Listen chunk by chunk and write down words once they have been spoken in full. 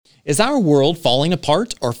Is our world falling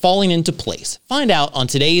apart or falling into place? Find out on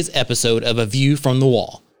today's episode of A View from the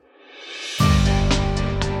Wall.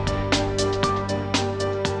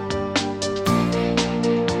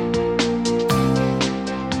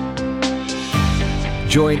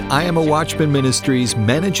 Join I Am a Watchman Ministries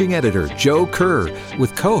Managing Editor Joe Kerr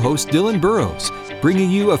with co-host Dylan Burrows,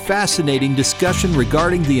 bringing you a fascinating discussion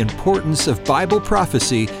regarding the importance of Bible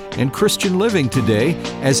prophecy and Christian living today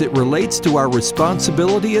as it relates to our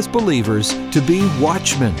responsibility as believers to be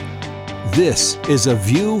watchmen. This is A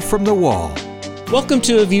View from the Wall. Welcome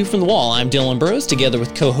to A View from the Wall. I'm Dylan Burrows, together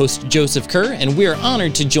with co-host Joseph Kerr, and we are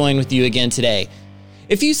honored to join with you again today.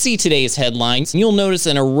 If you see today's headlines, you'll notice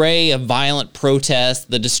an array of violent protests,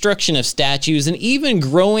 the destruction of statues, and even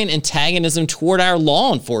growing antagonism toward our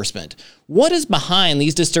law enforcement. What is behind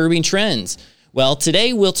these disturbing trends? Well,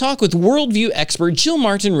 today we'll talk with worldview expert Jill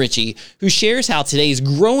Martin-Rische, who shares how today's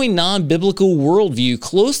growing non-biblical worldview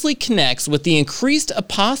closely connects with the increased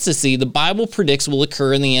apostasy the Bible predicts will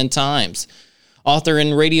occur in the end times. Author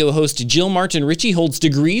and radio host Jill Martin-Rische holds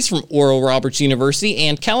degrees from Oral Roberts University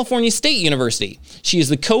and California State University. She is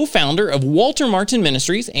the co-founder of Walter Martin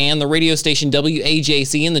Ministries and the radio station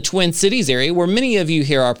WAJC in the Twin Cities area, where many of you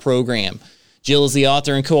hear our program. Jill is the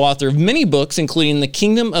author and co-author of many books, including The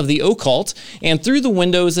Kingdom of the Occult and Through the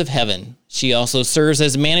Windows of Heaven. She also serves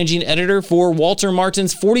as managing editor for Walter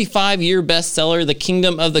Martin's 45-year bestseller, The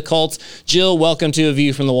Kingdom of the Cults. Jill, welcome to A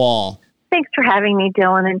View from the Wall. Thanks for having me,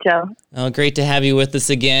 Dylan and Joe. Great to have you with us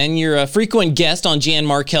again. You're a frequent guest on Jan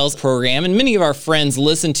Markell's program, and many of our friends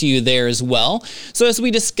listen to you there as well. So as we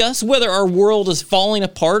discuss whether our world is falling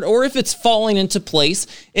apart or if it's falling into place,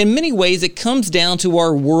 in many ways it comes down to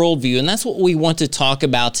our worldview, and that's what we want to talk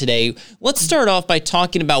about today. Let's start off by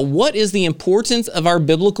talking about what is the importance of our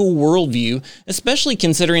biblical worldview, especially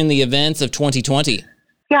considering the events of 2020.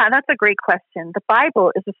 Yeah, that's a great question. The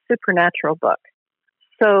Bible is a supernatural book.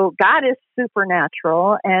 So God is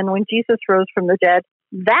supernatural, and when Jesus rose from the dead,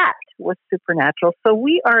 that was supernatural. So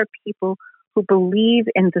we are a people who believe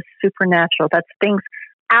in the supernatural. That's things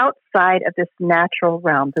outside of this natural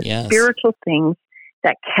realm, the spiritual things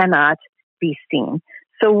that cannot be seen.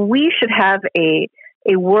 So we should have a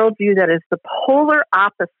worldview that is the polar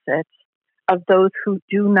opposite of those who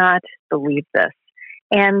do not believe this.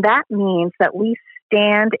 And that means that we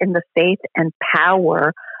stand in the faith and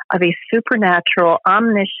power of a supernatural,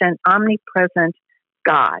 omniscient, omnipresent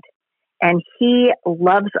God. And He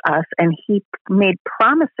loves us, and He made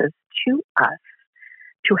promises to us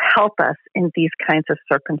to help us in these kinds of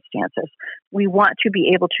circumstances. We want to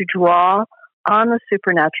be able to draw on the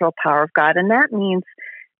supernatural power of God, and that means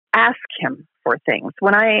ask Him for things.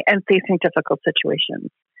 When I am facing difficult situations,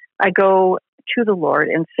 I go to the Lord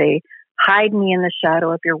and say, hide me in the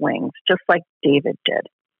shadow of your wings, just like David did.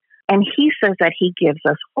 And He says that He gives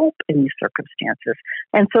us hope in these circumstances.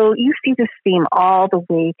 And so you see this theme all the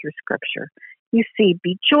way through Scripture. You see,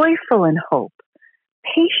 be joyful in hope,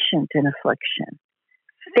 patient in affliction,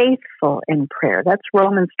 faithful in prayer. That's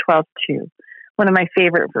Romans 12:2, one of my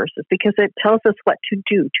favorite verses, because it tells us what to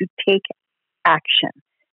do, to take action.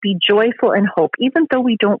 Be joyful in hope, even though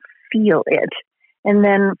we don't feel it. And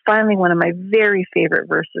then finally, one of my very favorite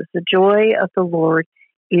verses, the joy of the Lord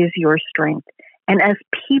is your strength. And as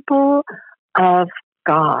people of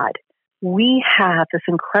God, we have this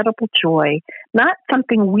incredible joy, not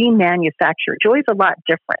something we manufacture. Joy is a lot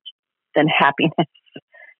different than happiness.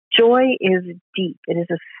 Joy is deep. It is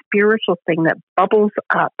a spiritual thing that bubbles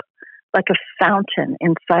up like a fountain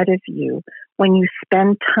inside of you when you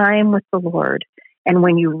spend time with the Lord and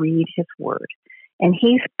when you read His Word. And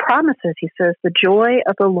He promises, He says, the joy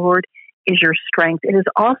of the Lord is your strength. It is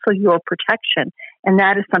also your protection. And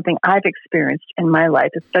that is something I've experienced in my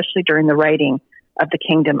life, especially during the writing of The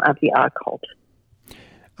Kingdom of the Occult.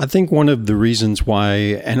 I think one of the reasons why,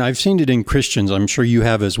 and I've seen it in Christians, I'm sure you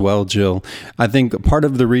have as well, Jill, I think part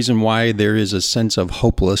of the reason why there is a sense of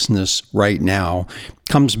hopelessness right now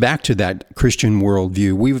comes back to that Christian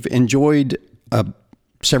worldview. We've enjoyed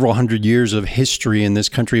several hundred years of history in this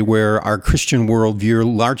country where our Christian worldview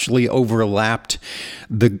largely overlapped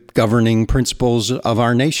the governing principles of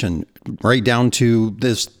our nation, right down to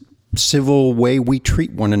this civil way we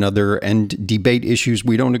treat one another and debate issues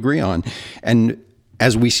we don't agree on. And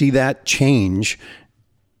as we see that change,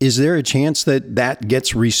 is there a chance that that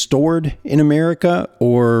gets restored in America,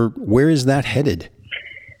 or where is that headed?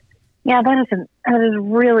 Yeah, that is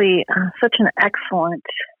really such an excellent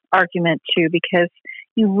argument, too, because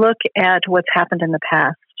you look at what's happened in the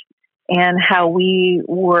past and how we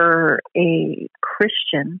were a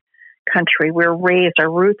Christian country. We're raised,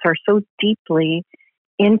 our roots are so deeply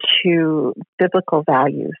into biblical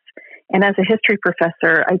values. And as a history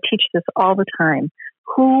professor, I teach this all the time.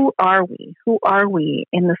 Who are we? Who are we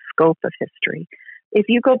in the scope of history? If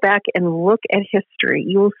you go back and look at history,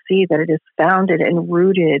 you will see that it is founded and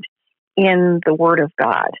rooted in the Word of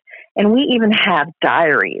God. And we even have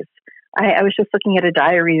diaries. I was just looking at a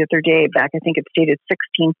diary the other day, back, I think it's dated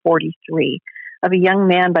 1643, of a young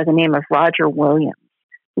man by the name of Roger Williams,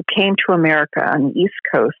 who came to America on the East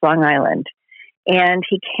Coast, Long Island, and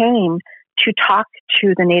he came to talk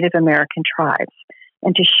to the Native American tribes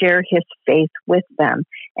and to share his faith with them.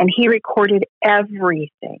 And he recorded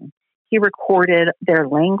everything. He recorded their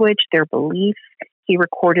language, their beliefs. He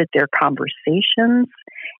recorded their conversations.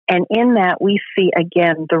 And in that, we see,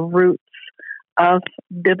 again, the roots of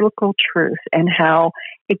biblical truth and how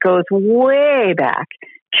it goes way back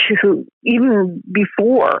to even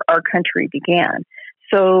before our country began.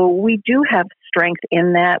 So we do have strength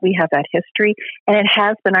in that. We have that history. And it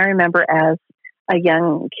has been, I remember as a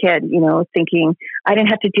young kid, thinking I didn't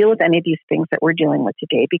have to deal with any of these things that we're dealing with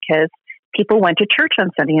today because people went to church on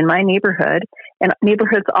Sunday in my neighborhood and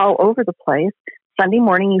neighborhoods all over the place. Sunday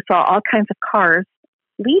morning, you saw all kinds of cars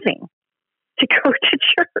leaving to go to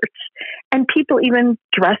church, and people even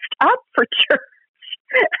dressed up for church.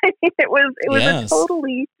 I mean, it was Yes. a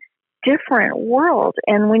totally different world.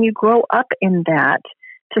 And when you grow up in that,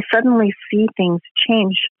 to suddenly see things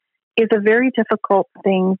change is a very difficult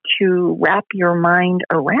thing to wrap your mind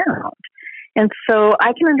around. And so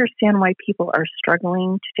I can understand why people are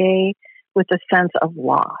struggling today with a sense of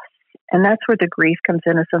loss. And that's where the grief comes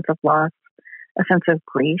in, a sense of loss, a sense of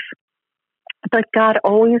grief. But God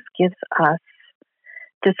always gives us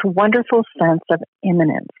this wonderful sense of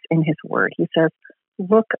imminence in His Word. He says,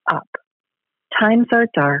 look up. Times are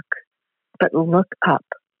dark, but look up.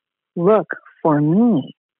 Look for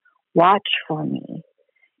me. Watch for me.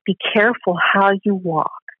 Be careful how you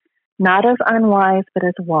walk, not as unwise, but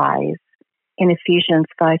as wise, in Ephesians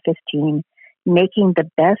 5:15, making the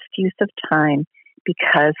best use of time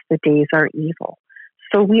because the days are evil.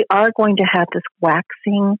 So we are going to have this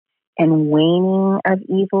waxing and waning of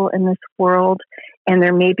evil in this world, and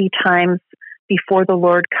there may be times before the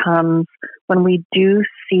Lord comes when we do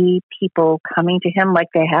see people coming to Him like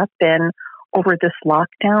they have been over this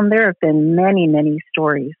lockdown. There have been many, many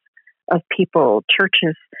stories of people,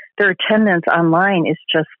 churches, their attendance online is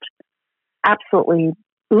just absolutely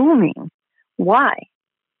booming. Why?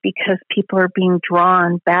 Because people are being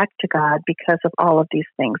drawn back to God because of all of these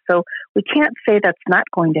things. So we can't say that's not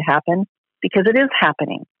going to happen because it is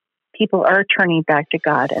happening. People are turning back to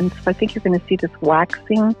God. And so I think you're going to see this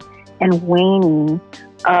waxing and waning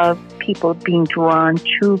of people being drawn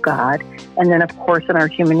to God. And then, of course, in our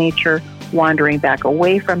human nature, wandering back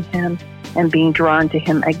away from Him and being drawn to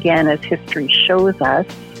Him again, as history shows us,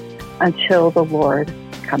 until the Lord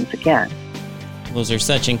comes again. Those are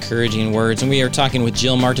such encouraging words. And we are talking with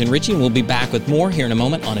Jill Martin-Rische, and we'll be back with more here in a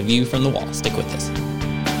moment on A View from the Wall. Stick with us.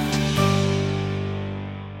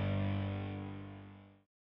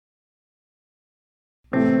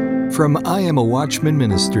 From I Am a Watchman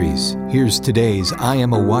Ministries, here's today's I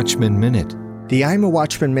Am a Watchman Minute. The I Am a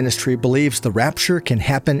Watchman Ministry believes the rapture can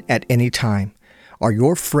happen at any time. Are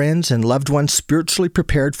your friends and loved ones spiritually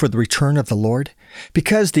prepared for the return of the Lord?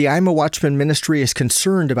 Because the I Am a Watchman Ministry is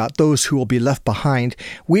concerned about those who will be left behind,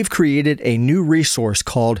 we've created a new resource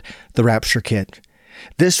called the Rapture Kit.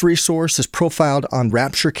 This resource is profiled on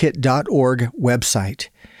rapturekit.org website.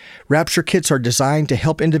 Rapture Kits are designed to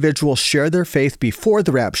help individuals share their faith before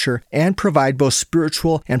the rapture and provide both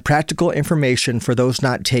spiritual and practical information for those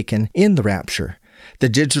not taken in the rapture. The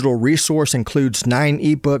digital resource includes 9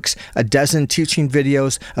 ebooks, a dozen teaching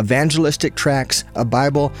videos, evangelistic tracts, a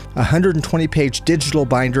Bible, a 120-page digital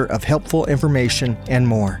binder of helpful information, and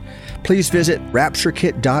more. Please visit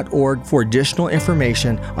rapturekit.org for additional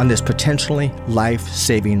information on this potentially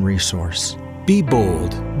life-saving resource. Be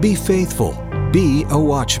bold, be faithful, be a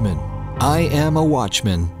watchman.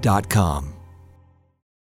 IamAWatchman.com.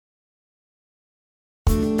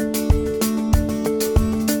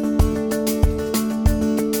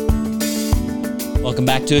 Welcome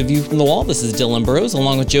back to A View from the Wall. This is Dylan Burrows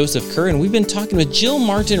along with Joseph Kerr, and we've been talking with Jill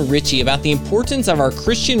Martin-Rische about the importance of our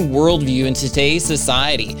Christian worldview in today's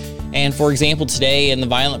society. And for example, today in the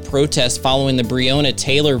violent protest following the Breonna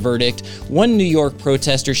Taylor verdict, one New York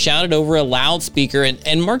protester shouted over a loudspeaker,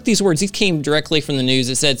 and mark these words, these came directly from the news.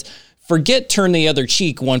 It says, "Forget turn the other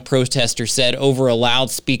cheek," one protester said over a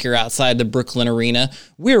loudspeaker outside the Brooklyn Arena.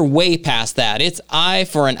 "We're way past that. It's eye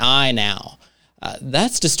for an eye now."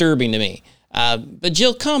 That's disturbing to me. But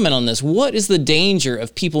Jill, comment on this. What is the danger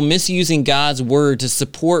of people misusing God's word to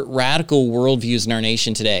support radical worldviews in our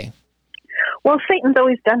nation today? Well, Satan's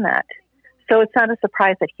always done that. So it's not a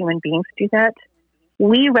surprise that human beings do that.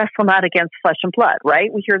 We wrestle not against flesh and blood,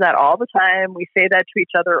 right? We hear that all the time. We say that to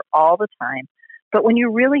each other all the time. But when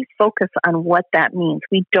you really focus on what that means,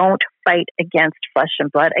 we don't fight against flesh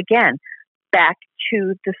and blood. Again, back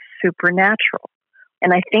to the supernatural.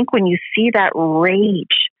 And I think when you see that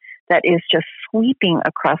rage that is just sweeping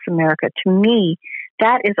across America, to me,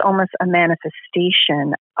 that is almost a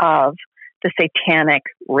manifestation of the satanic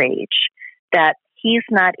rage, that he's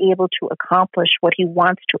not able to accomplish what he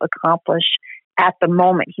wants to accomplish at the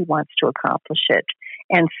moment he wants to accomplish it.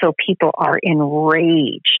 And so people are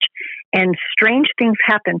enraged. And strange things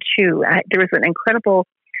happen too. There was an incredible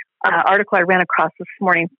article I ran across this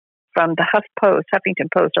morning from the Huffington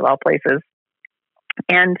Post of all places.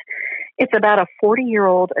 And it's about a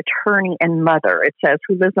 40-year-old attorney and mother, it says,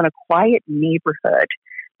 who lives in a quiet neighborhood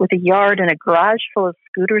with a yard and a garage full of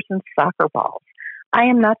scooters and soccer balls. I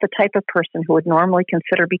am not the type of person who would normally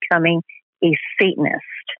consider becoming a Satanist,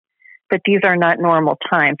 but these are not normal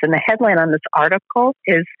times. And the headline on this article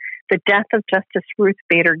is, "The death of Justice Ruth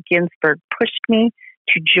Bader Ginsburg pushed me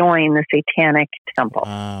to join the Satanic Temple."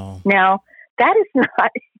 Wow. Now, that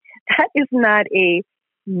is not a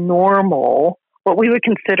normal, what we would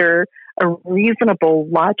consider a reasonable,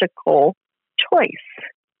 logical choice.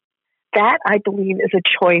 That, I believe, is a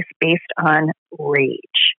choice based on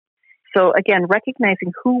rage. So again,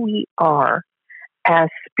 recognizing who we are as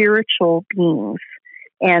spiritual beings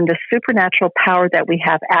and the supernatural power that we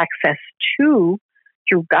have access to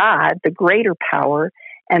through God, the greater power,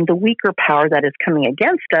 and the weaker power that is coming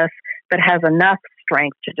against us, but has enough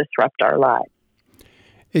strength to disrupt our lives.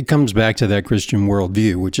 It comes back to that Christian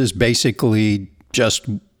worldview, which is basically just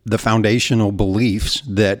the foundational beliefs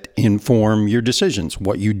that inform your decisions,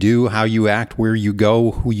 what you do, how you act, where you go,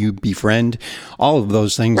 who you befriend, all of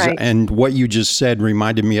those things. Right. And what you just said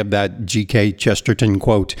reminded me of that G.K. Chesterton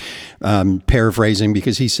quote, paraphrasing,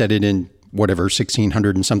 because he said it in whatever,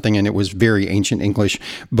 1600 and something, and it was very ancient English.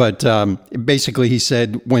 But basically he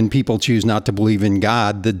said, when people choose not to believe in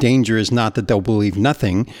God, the danger is not that they'll believe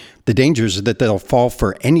nothing. The danger is that they'll fall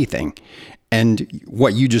for anything. And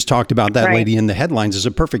what you just talked about, that Right. lady in the headlines, is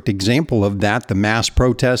a perfect example of that. The mass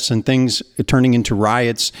protests and things turning into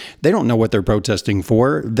riots, they don't know what they're protesting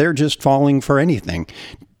for. They're just falling for anything.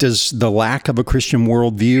 Does the lack of a Christian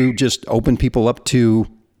worldview just open people up to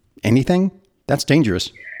anything? That's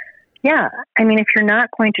dangerous. Yeah. I mean, if you're not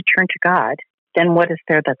going to turn to God, then what is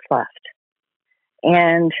there that's left?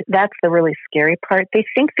 And that's the really scary part. They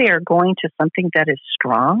think they are going to something that is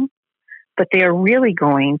strong, but they are really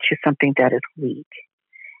going to something that is weak.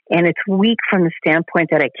 And it's weak from the standpoint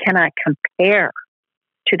that it cannot compare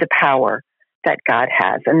to the power that God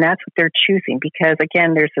has. And that's what they're choosing because,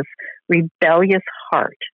 again, there's this rebellious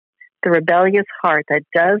heart, the rebellious heart that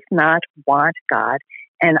does not want God.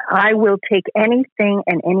 And I will take anything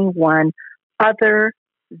and anyone other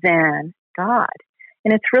than God.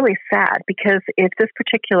 And it's really sad because if this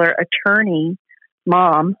particular attorney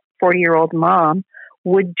mom, 40-year-old mom,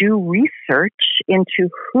 would do research into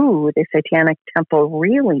who the Satanic Temple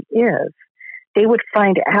really is, they would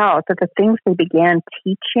find out that the things they began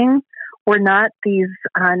teaching were not these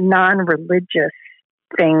non-religious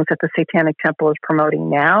things that the Satanic Temple is promoting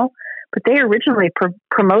now, but they originally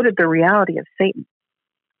promoted the reality of Satan.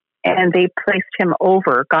 And they placed him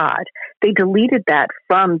over God. They deleted that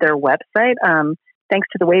from their website. Thanks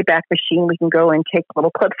to the Wayback Machine, we can go and take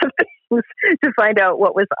little clips of things to find out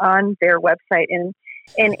what was on their website. And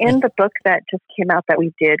in the book that just came out that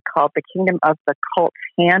we did called The Kingdom of the Cult's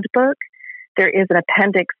Handbook, there is an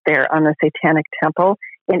appendix there on the Satanic Temple.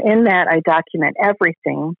 And in that, I document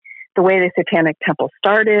everything, the way the Satanic Temple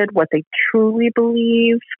started, what they truly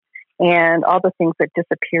believe, and all the things that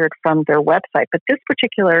disappeared from their website. But this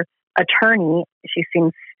particular attorney, she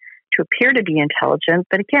seems to appear to be intelligent,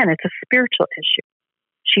 but again, it's a spiritual issue.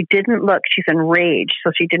 She didn't look, she's enraged,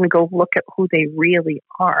 so she didn't go look at who they really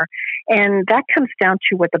are. And that comes down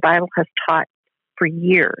to what the Bible has taught for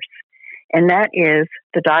years, and that is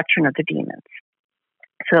the doctrine of the demons.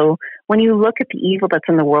 So when you look at the evil that's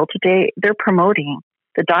in the world today, they're promoting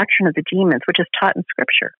the doctrine of the demons, which is taught in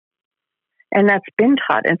Scripture. And that's been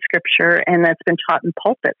taught in Scripture, and that's been taught in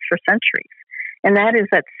pulpits for centuries. And that is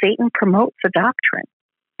that Satan promotes a doctrine,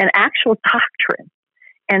 an actual doctrine.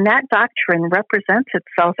 And that doctrine represents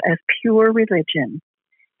itself as pure religion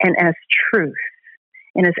and as truth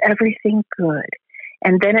and as everything good.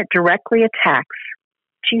 And then it directly attacks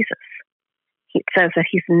Jesus. It says that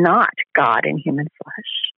he's not God in human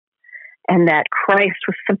flesh and that Christ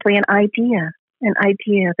was simply an idea,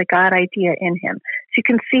 the God idea in him. So you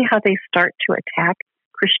can see how they start to attack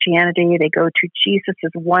Christianity. They go to Jesus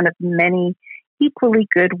as one of many equally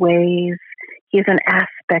good ways. He's an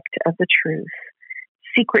aspect of the truth.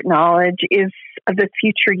 Secret knowledge is of the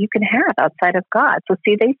future you can have outside of God. So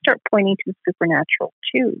see, they start pointing to the supernatural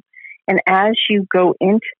too. And as you go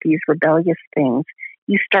into these rebellious things,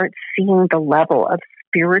 you start seeing the level of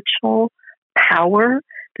spiritual power,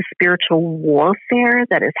 the spiritual warfare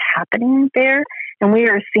that is happening there. And we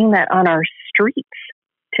are seeing that on our streets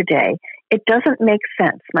today. It doesn't make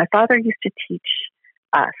sense. My father used to teach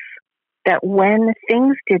us that when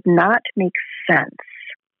things did not make sense,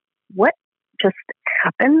 what just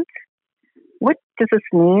happened? What does this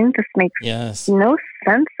mean? This makes no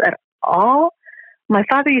sense at all. My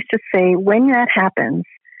father used to say, when that happens,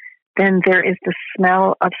 then there is the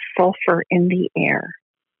smell of sulfur in the air,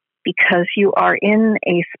 because you are in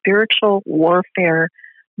a spiritual warfare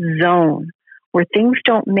zone where things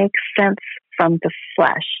don't make sense from the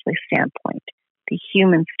fleshly standpoint, the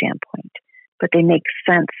human standpoint, but they make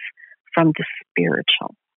sense from the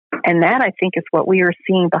spiritual. And that, I think, is what we are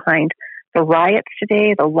seeing behind the riots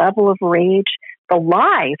today, the level of rage, the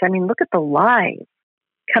lies. I mean, look at the lies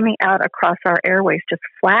coming out across our airways, just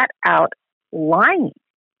flat out lying.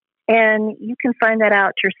 And you can find that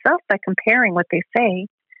out yourself by comparing what they say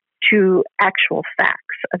to actual facts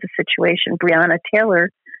of the situation. Breonna Taylor,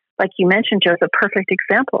 like you mentioned, Joe, is a perfect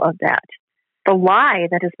example of that. The lie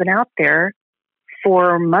that has been out there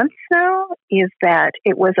for months now is that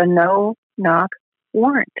it was a no-knock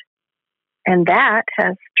warrant. And that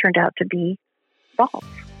has turned out to be false.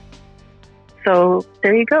 So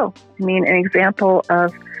there you go. I mean, an example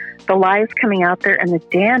of the lies coming out there and the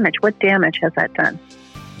damage. What damage has that done?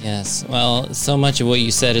 Yes, well, so much of what you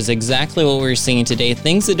said is exactly what we're seeing today.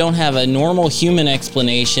 Things that don't have a normal human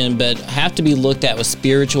explanation, but have to be looked at with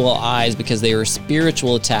spiritual eyes because they are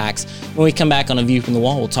spiritual attacks. When we come back on A View from the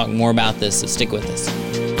Wall, we'll talk more about this, so stick with us.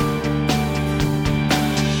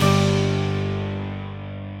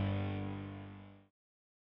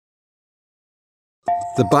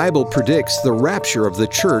 The Bible predicts the rapture of the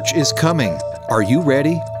church is coming. Are you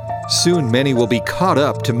ready? Soon many will be caught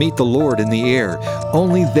up to meet the Lord in the air.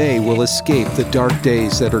 Only they will escape the dark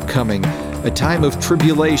days that are coming, a time of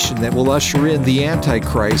tribulation that will usher in the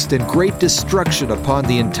Antichrist and great destruction upon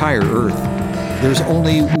the entire earth. There's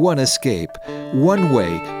only one escape, one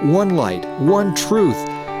way, one light, one truth.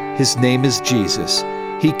 His name is Jesus.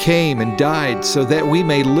 He came and died so that we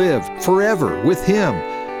may live forever with Him.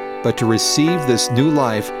 But to receive this new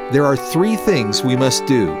life, there are three things we must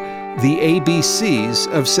do. The ABCs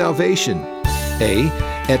of salvation. A.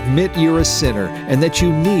 Admit you're a sinner and that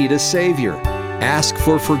you need a Savior. Ask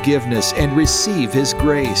for forgiveness and receive His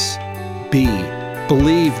grace. B.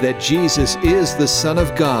 Believe that Jesus is the Son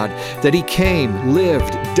of God, that He came,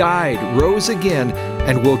 lived, died, rose again,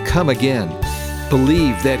 and will come again.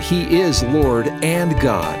 Believe that He is Lord and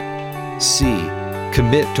God. C.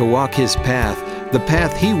 Commit to walk His path, the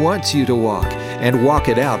path He wants you to walk, and walk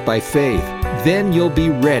it out by faith. Then you'll be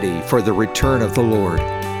ready for the return of the Lord.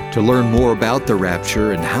 To learn more about the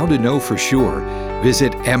rapture and how to know for sure,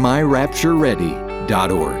 visit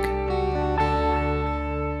AmIRaptureReady.org.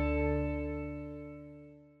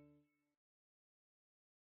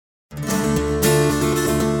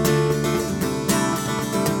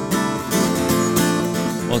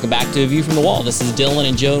 Welcome back to A View from the Wall. This is Dylan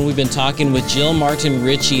and Joe, and we've been talking with Jill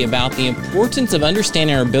Martin-Rische about the importance of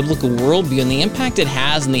understanding our biblical worldview and the impact it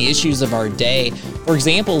has on the issues of our day. For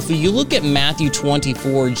example, if you look at Matthew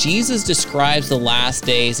 24, Jesus describes the last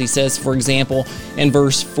days. He says, for example, in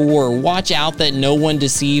verse 4, "Watch out that no one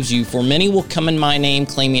deceives you, for many will come in my name,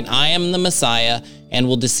 claiming I am the Messiah, and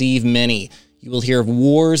will deceive many. You will hear of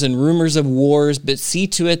wars and rumors of wars, but see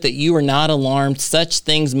to it that you are not alarmed. Such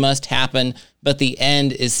things must happen, but the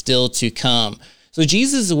end is still to come." So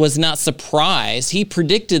Jesus was not surprised. He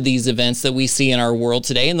predicted these events that we see in our world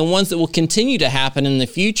today and the ones that will continue to happen in the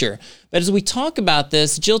future. But as we talk about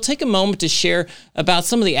this, Jill, take a moment to share about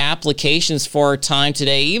some of the applications for our time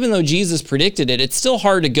today. Even though Jesus predicted it, it's still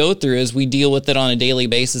hard to go through as we deal with it on a daily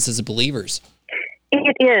basis as believers.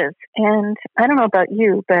 It is. And I don't know about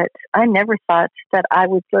you, but I never thought that I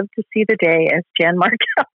would live to see the day, as Jan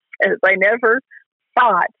Markell says. I never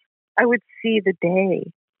thought I would see the day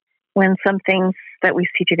when some things that we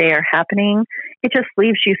see today are happening. It just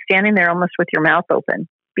leaves you standing there almost with your mouth open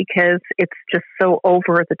because it's just so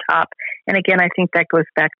over the top. And again, I think that goes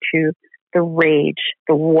back to the rage,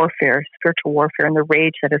 the warfare, spiritual warfare, and the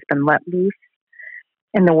rage that has been let loose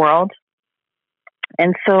in the world.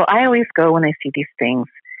 And so I always go, when I see these things,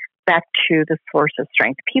 back to the source of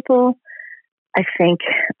strength. People, I think,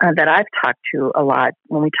 that I've talked to a lot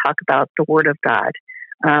when we talk about the Word of God,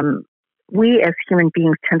 we as human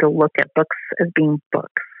beings tend to look at books as being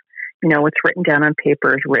books. What's written down on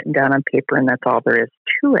paper is written down on paper, and that's all there is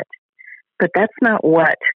to it. But that's not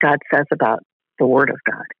what God says about the Word of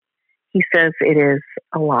God. He says it is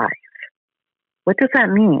alive. What does that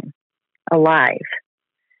mean? Alive.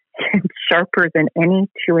 It's sharper than any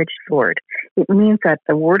two-edged sword. It means that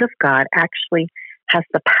the Word of God actually has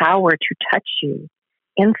the power to touch you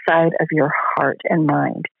inside of your heart and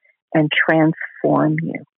mind and transform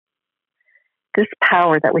you. This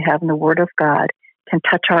power that we have in the Word of God can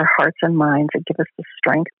touch our hearts and minds and give us the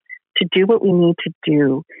strength to do what we need to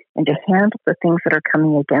do and to handle the things that are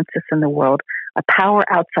coming against us in the world, a power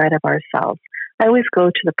outside of ourselves. I always go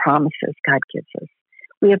to the promises God gives us.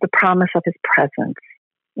 We have the promise of His presence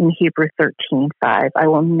in Hebrews 13:5. I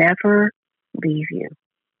will never leave you.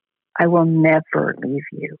 I will never leave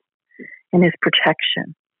you. In His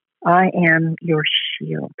protection, I am your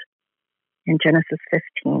shield in Genesis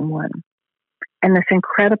 15:1. And this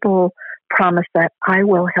incredible promise that I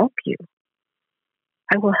will help you.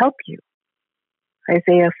 I will help you.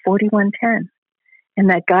 Isaiah 41:10. And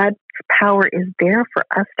that God's power is there for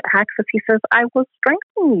us to access. He says, I will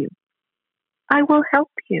strengthen you. I will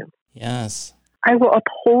help you. Yes. I will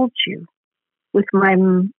uphold you with my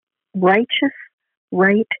righteous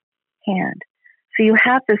right hand. So you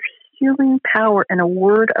have this healing power and a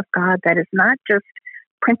word of God that is not just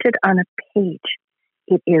printed on a page.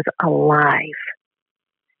 It is alive.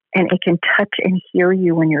 And it can touch and heal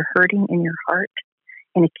you when you're hurting in your heart.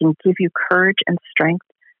 And it can give you courage and strength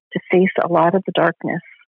to face a lot of the darkness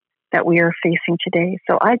that we are facing today.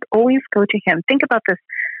 So I always go to Him. Think about this.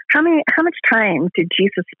 How much time did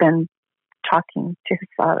Jesus spend talking to His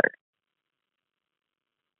Father?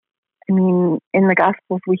 I mean, in the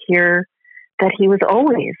Gospels we hear that He was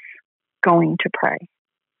always going to pray.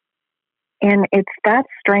 And it's that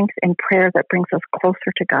strength in prayer that brings us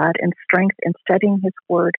closer to God, and strength in studying His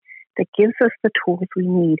Word that gives us the tools we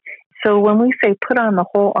need. So when we say put on the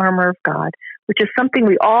whole armor of God, which is something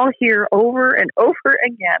we all hear over and over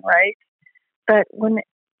again, right? But when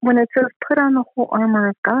it says put on the whole armor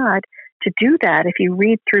of God, to do that, if you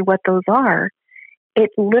read through what those are, it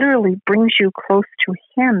literally brings you close to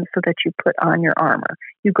Him so that you put on your armor.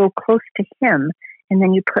 You go close to Him, and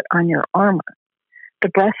then you put on your armor. The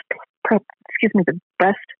breastplate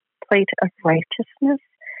of righteousness,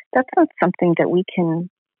 that's not something that we can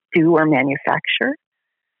do or manufacture.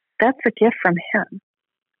 That's a gift from Him.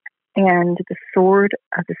 And the sword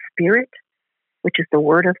of the Spirit, which is the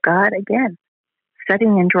Word of God, again,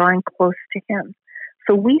 studying and drawing close to Him.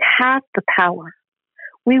 So we have the power.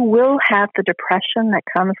 We will have the depression that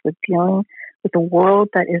comes with dealing with a world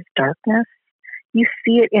that is darkness. You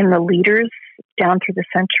see it in the leaders down through the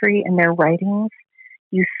century in their writings.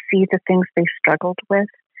 You see the things they struggled with.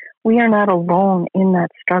 We are not alone in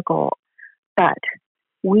that struggle, but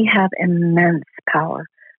we have immense power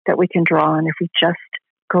that we can draw on if we just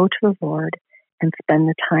go to the Lord and spend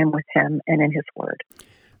the time with Him and in His Word.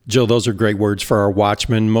 Jill, those are great words for our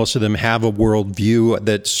watchmen. Most of them have a worldview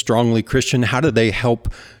that's strongly Christian. How do they help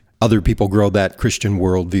other people grow that Christian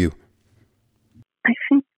worldview? I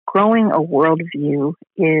think growing a worldview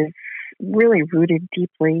is really rooted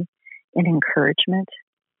deeply in encouragement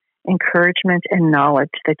and knowledge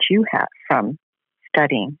that you have from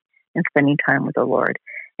studying and spending time with the Lord.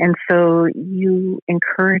 And so you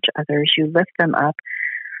encourage others, you lift them up.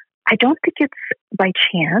 I don't think it's by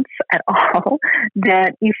chance at all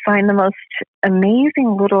that you find the most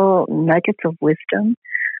amazing little nuggets of wisdom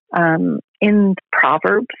in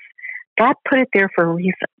Proverbs. God put it there for a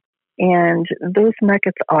reason. And those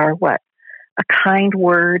nuggets are what? A kind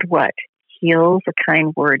word, heals. A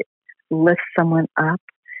kind word lifts someone up.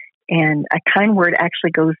 And a kind word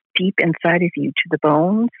actually goes deep inside of you to the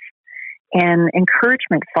bones. And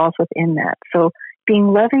encouragement falls within that. So being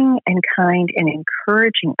loving and kind and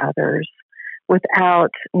encouraging others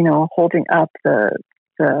without, holding up the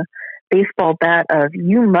baseball bat of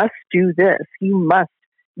you must do this, you must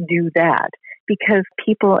do that. Because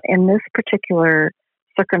people in this particular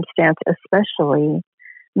circumstance especially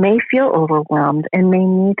may feel overwhelmed and may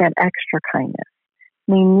need that extra kindness,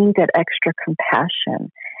 may need that extra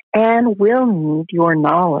compassion, and will need your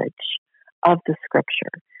knowledge of the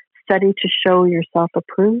Scripture. Study to show yourself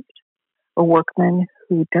approved, a workman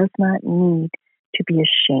who does not need to be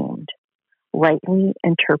ashamed, rightly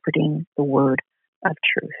interpreting the word of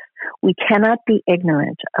truth. We cannot be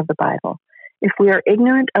ignorant of the Bible. If we are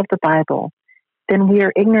ignorant of the Bible, then we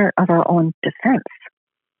are ignorant of our own defense.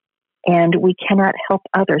 And we cannot help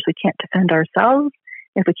others. We can't defend ourselves.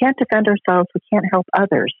 If we can't defend ourselves, we can't help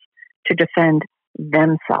others to defend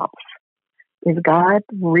themselves. Is God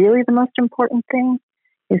really the most important thing?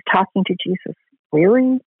 Is talking to Jesus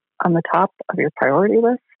really on the top of your priority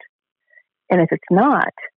list? And if it's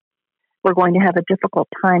not, we're going to have a difficult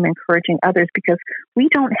time encouraging others because we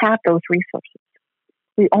don't have those resources.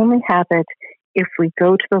 We only have it if we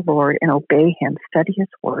go to the Lord and obey Him, study His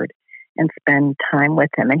Word, and spend time with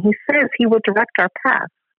Him. And He says He will direct our path.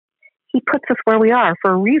 He puts us where we are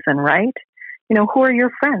for a reason, right? Who are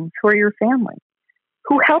your friends? Who are your family?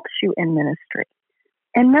 Who helps you in ministry?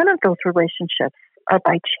 And none of those relationships are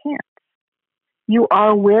by chance. You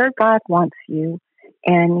are where God wants you,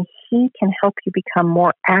 and He can help you become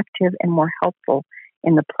more active and more helpful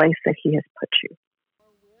in the place that He has put you.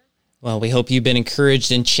 Well, we hope you've been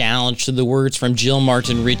encouraged and challenged through the words from Jill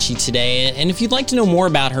Martin-Rische today. And if you'd like to know more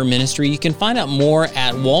about her ministry, you can find out more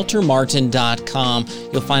at waltermartin.com.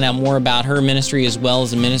 You'll find out more about her ministry as well as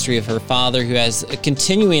the ministry of her father, who has a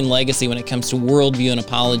continuing legacy when it comes to worldview and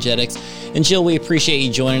apologetics. And Jill, we appreciate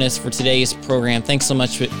you joining us for today's program. Thanks so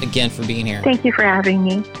much again for being here. Thank you for having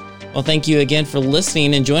me. Well, thank you again for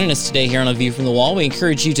listening and joining us today here on A View from the Wall. We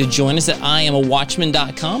encourage you to join us at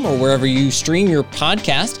IamAWatchman.com or wherever you stream your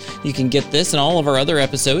podcast. You can get this and all of our other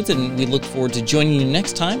episodes, and we look forward to joining you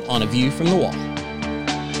next time on A View from the Wall.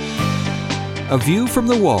 A View from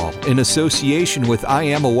the Wall, in association with I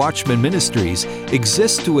Am a Watchman Ministries,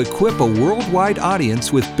 exists to equip a worldwide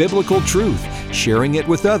audience with biblical truth, sharing it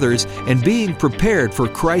with others, and being prepared for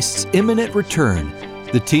Christ's imminent return.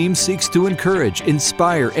 The team seeks to encourage,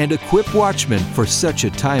 inspire, and equip watchmen for such a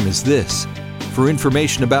time as this. For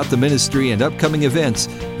information about the ministry and upcoming events,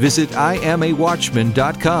 visit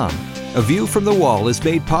IamAWatchman.com. A View from the Wall is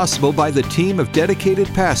made possible by the team of dedicated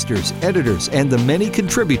pastors, editors, and the many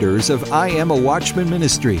contributors of I Am a Watchman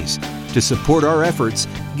Ministries. To support our efforts,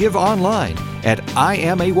 give online at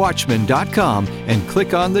IamAWatchman.com and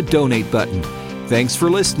click on the Donate button. Thanks for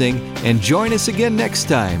listening, and join us again next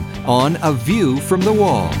time on A View from the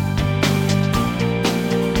Wall.